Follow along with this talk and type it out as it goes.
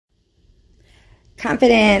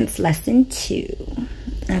Confidence, lesson 2.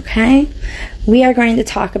 Okay, we are going to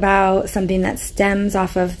talk about something that stems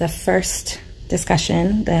off of the first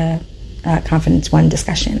discussion, the confidence 1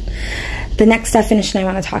 discussion. The next definition I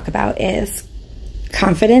want to talk about is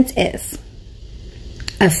confidence is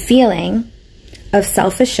a feeling of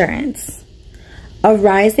self-assurance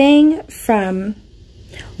arising from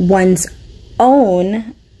one's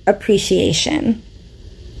own appreciation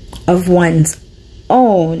of one's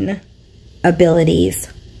own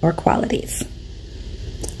abilities or qualities.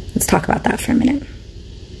 Let's talk about that for a minute.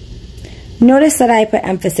 Notice that I put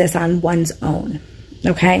emphasis on one's own,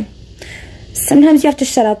 okay? Sometimes you have to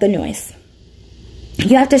shut out the noise.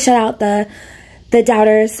 You have to shut out the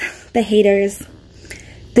doubters, the haters,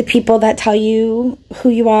 the people that tell you who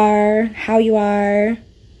you are, how you are.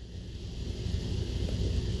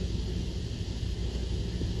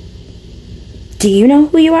 Do you know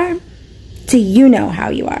who you are? Do you know how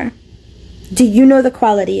you are? Do you know the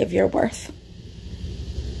quality of your worth?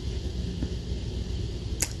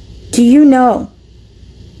 Do you know?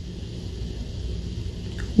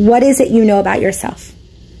 What is it you know about yourself?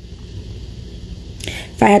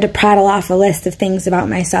 If I had to prattle off a list of things about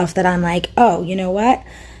myself that I'm like, oh, you know what?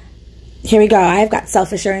 Here we go. I've got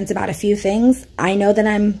self-assurance about a few things. I know that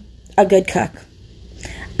I'm a good cook.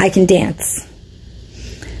 I can dance.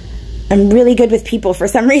 I'm really good with people for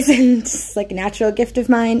some reason. It's like a natural gift of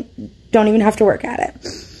mine. Don't even have to work at it.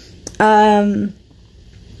 I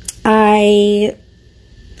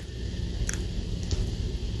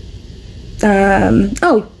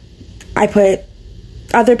put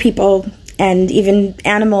other people and even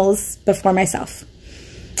animals before myself.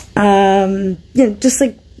 You know, just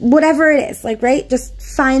like whatever it is, like, right? Just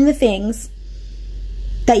find the things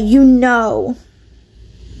that you know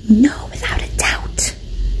without a doubt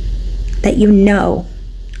that you know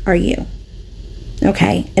are you,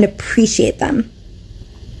 okay? And appreciate them,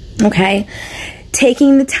 okay?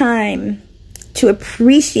 Taking the time to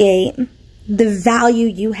appreciate the value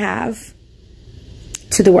you have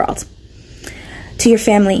to the world, to your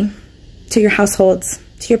family, to your households,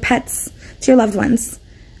 to your pets, to your loved ones,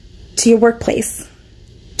 to your workplace,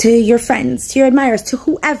 to your friends, to your admirers, to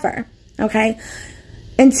whoever, okay?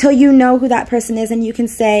 Until you know who that person is and you can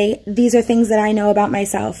say, these are things that I know about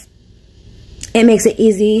myself. It makes it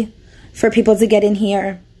easy for people to get in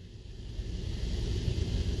here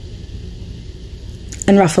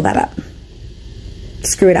and ruffle that up.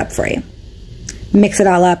 Screw it up for you. Mix it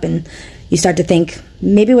all up and you start to think,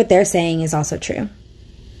 maybe what they're saying is also true.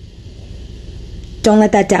 Don't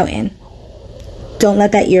let that doubt in. Don't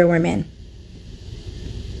let that earworm in.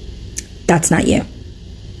 That's not you.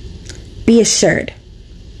 Be assured.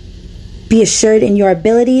 Be assured in your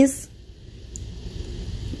abilities.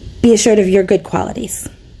 Be assured of your good qualities.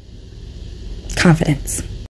 Confidence.